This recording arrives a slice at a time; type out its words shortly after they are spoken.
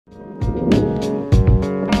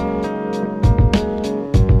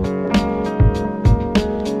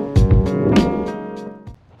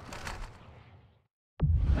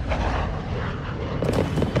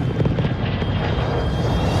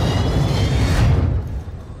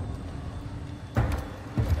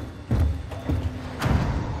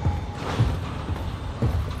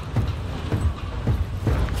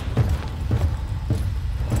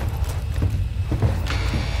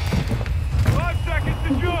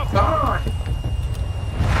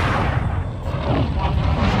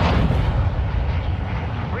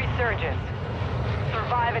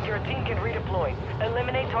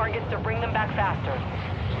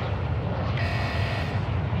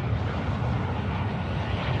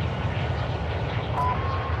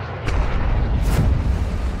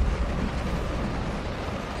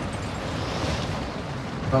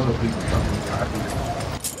Other people coming out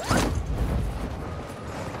here.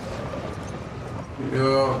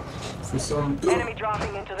 Yeah, for Enemy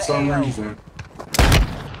dropping into the some AO. reason.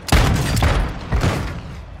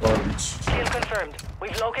 Garbage. Kill confirmed.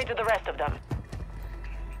 We've located the rest of them.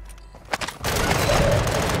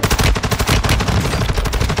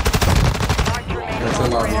 Marked remaining That's a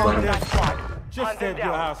lot, operators buddy. from that squad. Just Hunt them saved your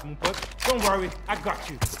down. house, but don't worry, I got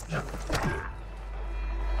you.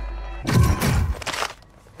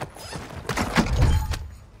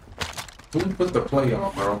 Who put the play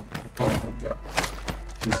on, bro? Oh my god.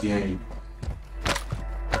 This game.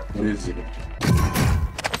 What is it?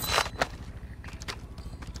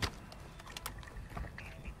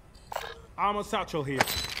 Armor satchel here.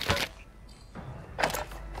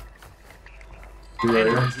 You ready?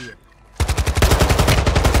 Enemies here.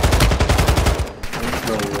 There's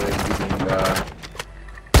no way you can die.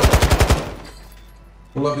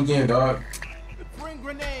 Pull up again, dog. Bring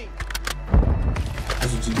grenade.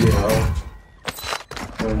 That's what you get, dog.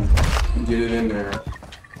 Get it in there.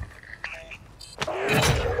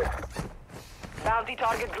 Bounty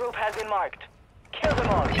target group has been marked. Kill them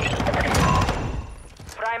all.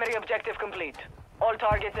 Primary objective complete. All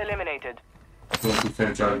targets eliminated. Don't be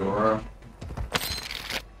finna try to go around.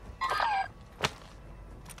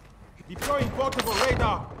 Deploying portable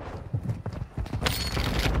radar.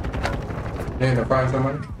 Hey, to find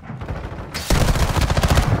somebody?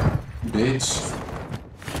 Bitch.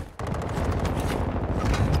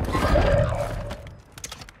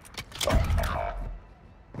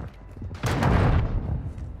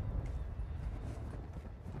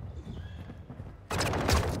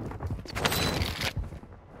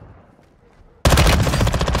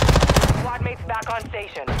 Squad mates back on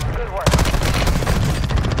station. Good work.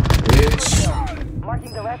 Bitch.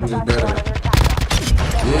 Marking the rest of Who's that better? squad on your attack map.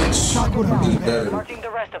 Bitch. Who's better? Marking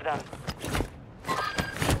the rest of them.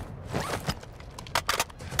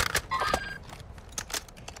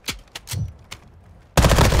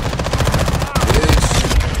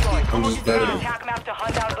 Bitch. I'm just better. Attack map to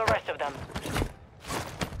hunt out the rest of them.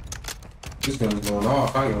 This gun's going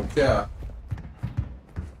off. I ain't gonna care.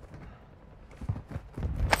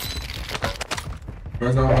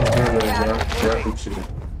 Where's all my guns at, bro? Grab some shit.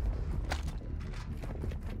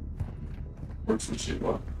 Work some shit,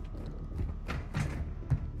 what?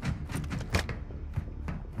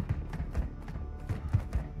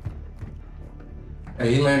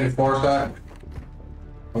 Hey, he landed far side.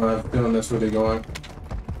 I have a feeling that's where they're going.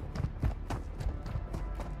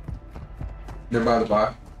 They're by the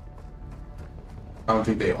buy. I don't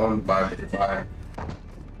think they own the buy, but they're buying.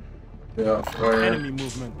 Yeah, right here. Enemy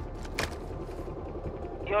movement.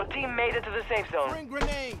 Your team made it to the safe zone. Bring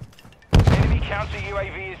grenade. Enemy counter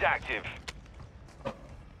UAV is active.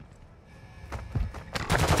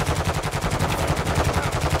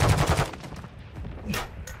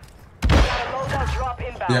 Got a loadout drop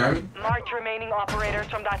inbound. Yeah, I mean- Marked remaining operators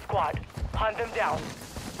from that squad. Hunt them down.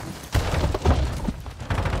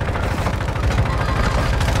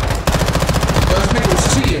 This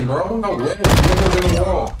nigga's cheating, bro. No way. Niggas in the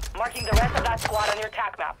wall. Marking the rest of that squad on your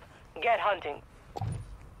attack map. Get hunting.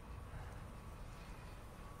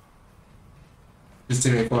 This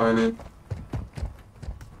team ain't flying in.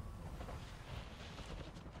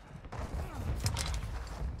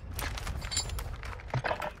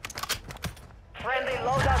 Friendly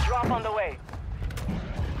loadout drop on the way.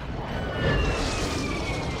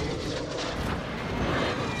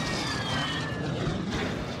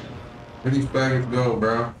 Where these faggots go,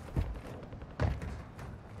 bro?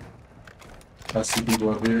 I see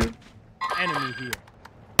people up here. Enemy here.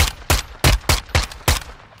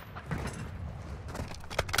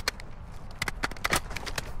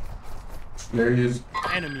 There he is.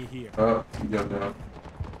 Enemy here. Oh, he jumped down.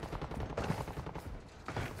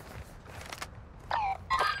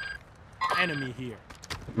 Enemy here.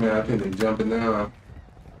 Man, I think they jumping down.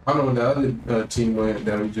 I don't know where the other team went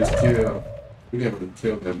that we just killed. We didn't really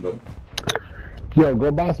kill them, but Yo,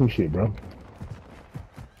 go buy some shit, bro.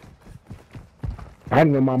 I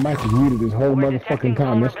didn't know my mic was muted this whole We're detecting motherfucking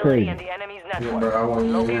time. That's vulnerability crazy. in the enemy's yeah, network. bro, I want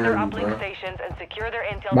you to Locate hear their you, uplink bro. stations and secure their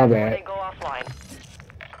intel My before bad. they go offline.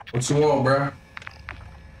 What you want, bro?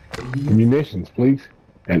 Munitions, please.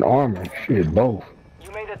 And armor. Shit, both.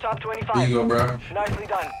 You made the top Here 25. you go, bro. Nicely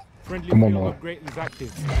done. Friendly Come on, field boy. upgrade is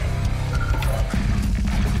active.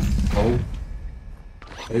 Oh.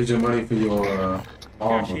 Here's your money for your Cash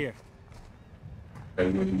armor. here.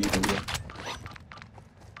 Okay, you need it, yeah.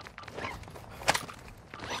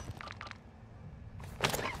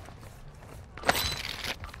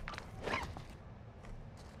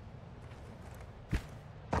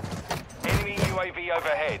 Enemy UAV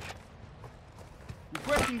overhead.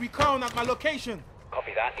 Requesting Requesting recon at my location.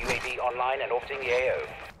 Copy that. UAV online and orbiting the AO.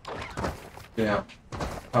 Yeah.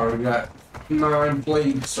 I already got 9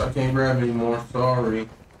 plates. I can't grab anymore. Sorry.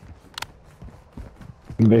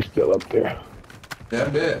 They still up there. Yeah, I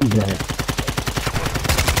bet. Yeah.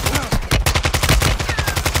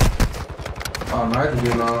 Oh,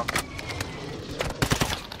 nitrogen off.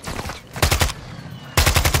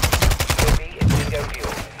 UAV is bingo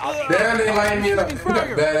fuel. Damn, they lighting me up. We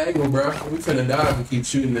got bad angle, bro. We finna die if we keep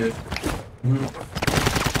shooting this.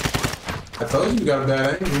 I told you we got a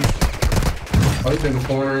bad angle. Oh, he's in the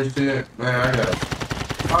corner and shit. Man,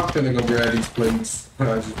 I'm finna go grab these plates. I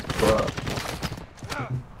just fuck.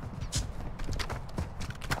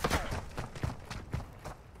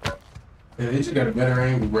 Yeah, they just got a better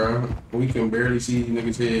angle, bro. We can barely see these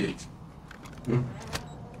niggas' heads.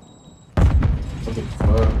 What the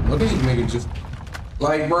fuck? Look at these niggas just...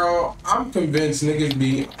 Like, bro, I'm convinced niggas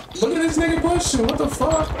be... Look at this nigga pushing. What the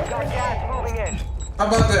fuck? Got gas moving in. How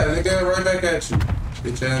about that? Nigga, right back at you.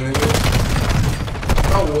 Bitch ass nigga.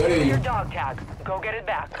 No way. Your dog tag. Go get it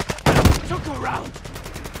back. Took a round.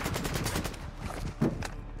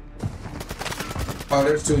 Oh,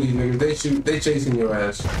 there's 2 of these niggas. They chasing your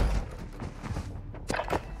ass.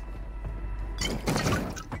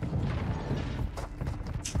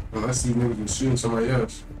 Unless these niggas was shooting somebody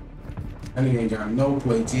else. That nigga ain't got no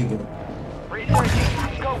plates either.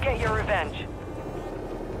 Researching. Go get your revenge.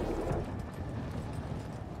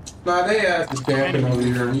 Nah, they ass is camping over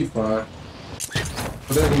here and you fine.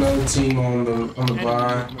 But there's another team on the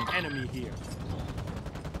buy. Enemy here.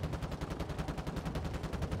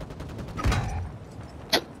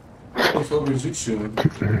 What the fuck was you shooting?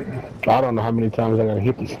 I don't know how many times I gotta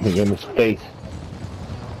hit this nigga in his face.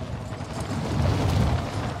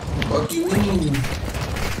 Fuck you mean?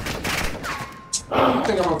 You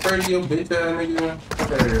think I'm afraid of your bitch ass nigga?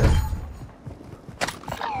 Fuck out of here.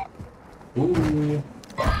 Ooh.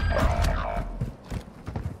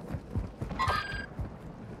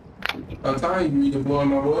 I'm telling you, redeploying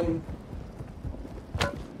my button.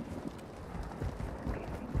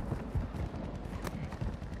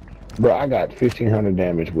 Bro, I got 1,500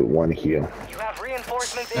 damage with 1 kill. You have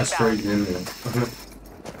reinforcements That's inbound. straight in there.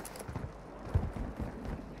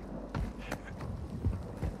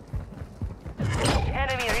 The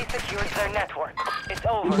enemy resecured their network. It's Who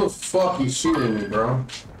over. the fuck is shooting me, bro?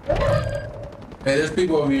 Hey, there's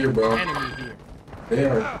people over here, bro. Enemy here. They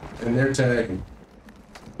are, and they're tagging.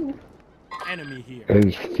 Enemy here. It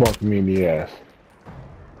just fucked me in the ass.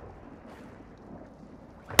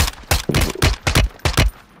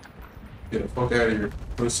 Get the fuck out of here.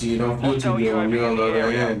 Pussy, you don't put Hostile you on UAV the in the other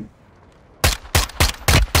area. end.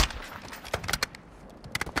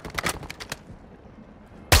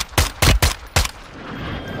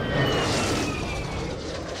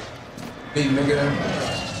 Hey, nigga.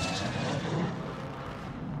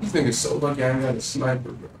 These niggas so lucky I ain't got a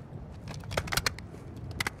sniper, bro.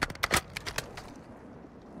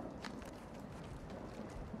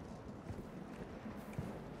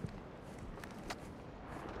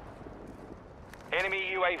 Enemy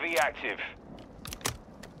UAV active.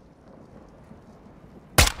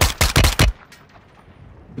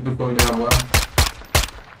 Get the fuck down, boy.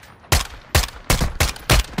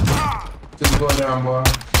 Get the fuck down, boy.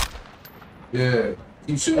 Yeah.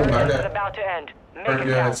 Keep shooting. I It's got about to end. Make turn it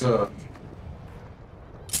your count. ass up.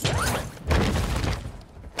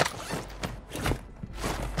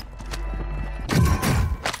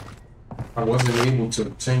 I wasn't able to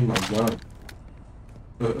change my gun.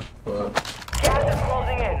 But Gas is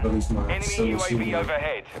closing in. at least my Enemy silver UAV shooting.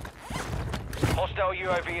 overhead. Hostile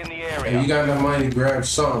UAV in the Hey, area. you got enough money to grab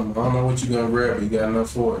something. I don't know what you gonna grab, but you got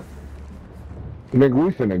enough for it. Nigga,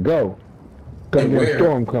 we finna go. Got Hey, that where?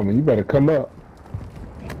 storm coming. You better come up.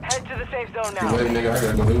 Head to the safe zone You now. wait, nigga, I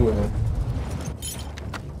gotta go do it.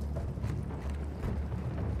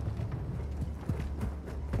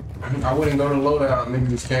 I wouldn't go to loadout, nigga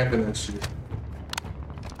just camping that shit.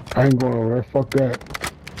 I ain't going over there. Fuck that.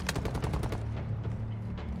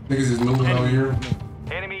 Niggas is moving over here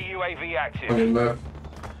Enemy UAV on your active. left.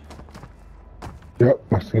 Yep,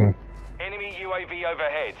 I see him. Enemy UAV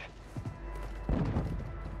overhead.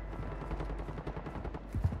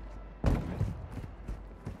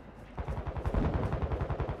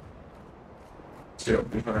 Still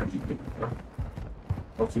behind you, bro.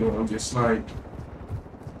 Hopefully you don't get sniped.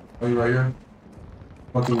 Oh, you right here?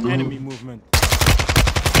 Fucking blue. Enemy movement. I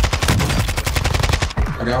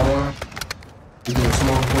got one. You can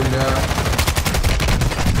smoke before you die.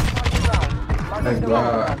 Thank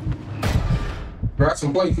God. Grab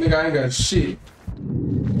some plates, nigga. I ain't got shit.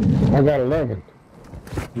 I got 11.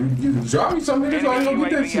 You drop me some niggas, I ain't Enemy gonna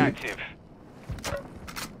get that UAV shit. active.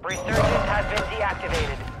 Resurgence has been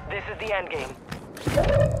deactivated. This is the end game.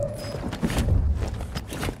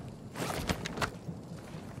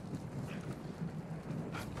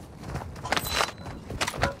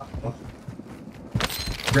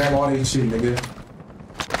 Grab all these shit, nigga.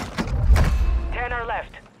 10 are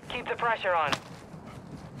left. Keep the pressure on.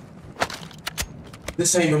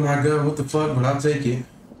 This ain't even my gun, what the fuck, but I'll take it.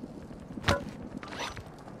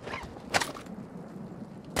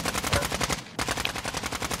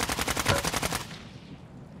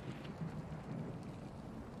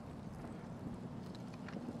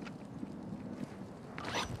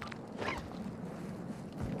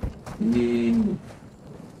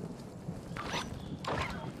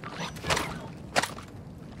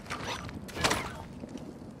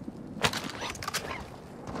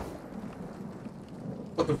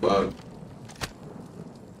 What the fuck?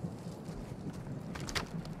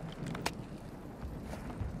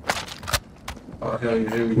 Oh hell yeah,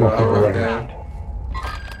 here we go. I'll run down.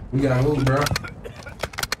 We gotta move, bro.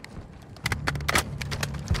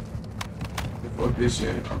 Fuck this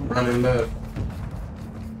shit. I'm running left.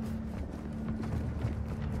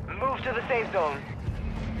 Move to the safe zone.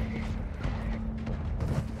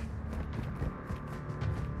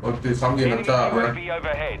 Fuck this, I'm getting up Enemy top, bro. UAV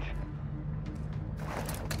overhead.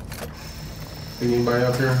 Anybody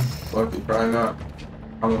up here? Fuck it, probably not.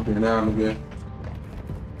 I'm up here now, nigga.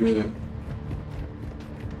 Good.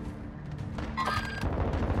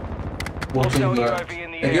 Hostile 14 left. UAV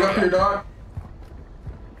in the Hey, get up area. here, dog.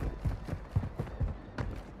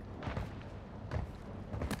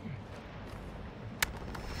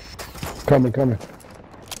 Coming, coming.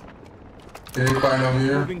 Hey, anybody over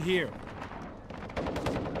here? Moving here.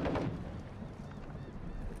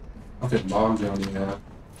 I think bombs on me, yeah.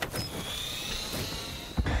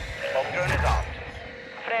 Bomb drone is armed.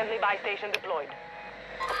 Friendly buy station deployed.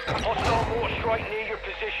 Hostile mortar strike near your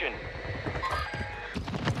position.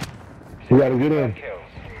 You gotta get in. Kills.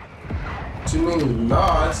 Too many.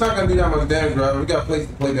 Nah, it's not gonna be that much damage, bro. We got a place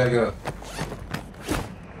to play back up.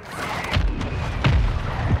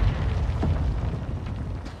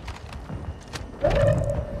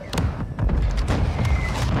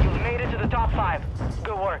 You've made it to the top 5.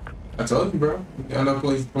 Good work. I told you, bro. We got enough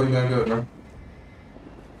place to play back up, bro.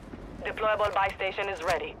 Deployable buy station is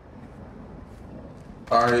ready.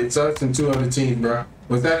 Alright, it's us and 2 other teams, bro.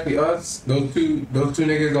 Was that actually us? Those two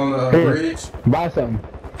niggas on the Here. bridge? Buy something.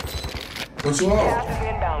 What you want? Gas is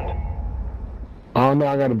inbound. I don't know,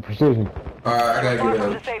 I got a precision. Alright, I gotta Far get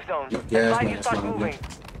from the a safe zone. gas Advise you mask start on, moving.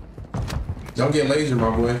 Don't get laser, my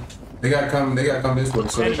boy. They gotta come this way,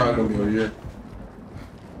 so they're probably gonna be over here.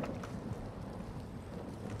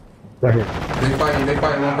 Right here. They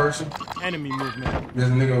fighting one person? Enemy movement. There's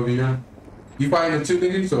a nigga over here. You fighting the 2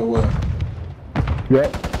 niggas or what?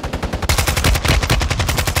 Yep.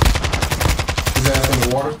 His ass in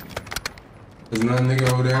the water. There's another nigga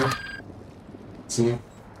over there. See him?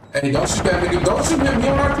 Hey, don't shoot that nigga. Don't shoot him. He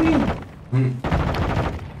on our team.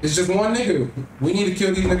 It's just one nigga. We need to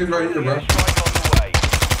kill these niggas right here, bro. Strike on the way.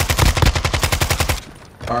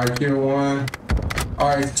 Alright, kill one.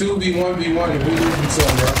 Alright, 2v1v1 if we lose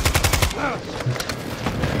some, bro.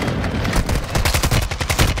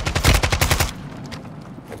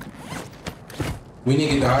 We need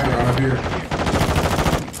to get the high ground up here.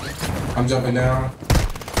 I'm jumping down.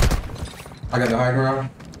 I got the high ground.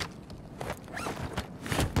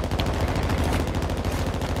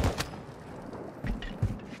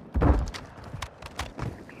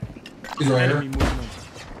 He's right Enemy here. movement.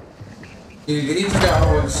 He just got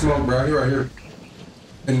all the smoke, bro. He right here.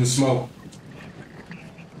 In the smoke.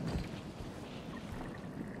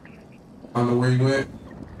 I don't know where he went.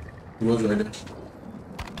 He was right there.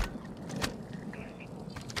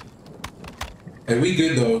 And we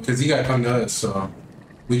good though, because he got to come to us, so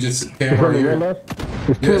we just can't There's run only here. one left? There's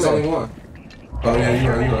Yeah, two there's only left. one. Oh yeah,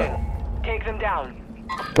 you're right. Take them down.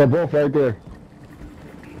 They're both right there.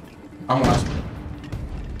 I'm watching.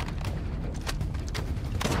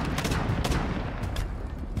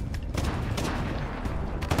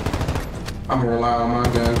 I'm gonna rely on my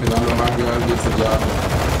gun because I know my gun gets the job done.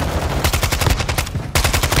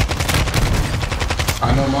 I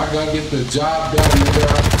know my gun gets the job done, nigga.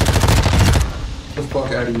 Get the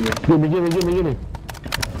fuck out of here. Give me.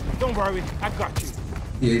 Don't worry, I got you.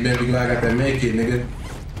 Yeah, you better be glad I got that med kit, nigga.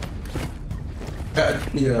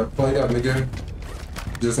 Yeah, play up, nigga.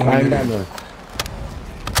 Just one I ain't got nigga. none.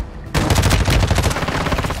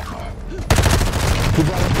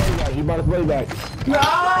 He bought a playback. No!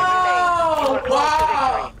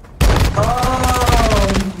 Wow!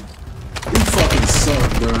 You fucking suck,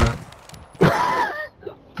 bro.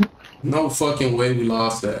 No fucking way we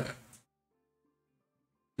lost that.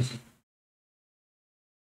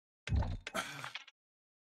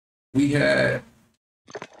 We had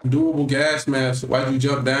durable gas masks. Why'd you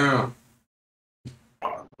jump down?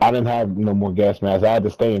 I didn't have no more gas masks. I had to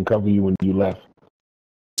stay and cover you when you left.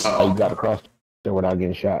 You got across there without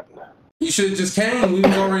getting shot. You should have just came. We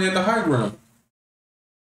was already at the high ground.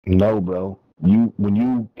 No, bro. When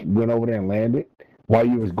you went over there and landed, while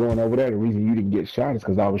you was going over there, the reason you didn't get shot is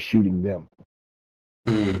because I was shooting them.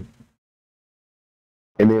 Mm.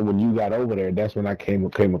 And then when you got over there, that's when I came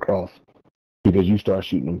across. Because you started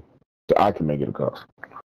shooting them. So I can make it across.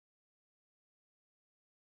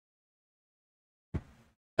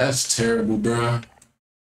 That's terrible, bro.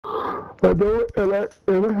 I know it,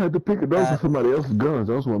 and I had to pick it. Those were somebody else's guns.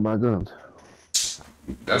 Those were my guns.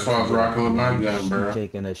 That's why I was rocking with my gun, bro.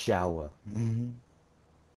 Taking a shower.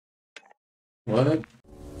 What?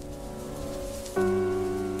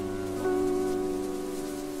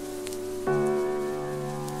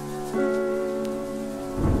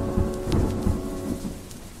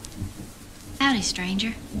 Howdy,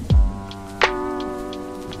 stranger.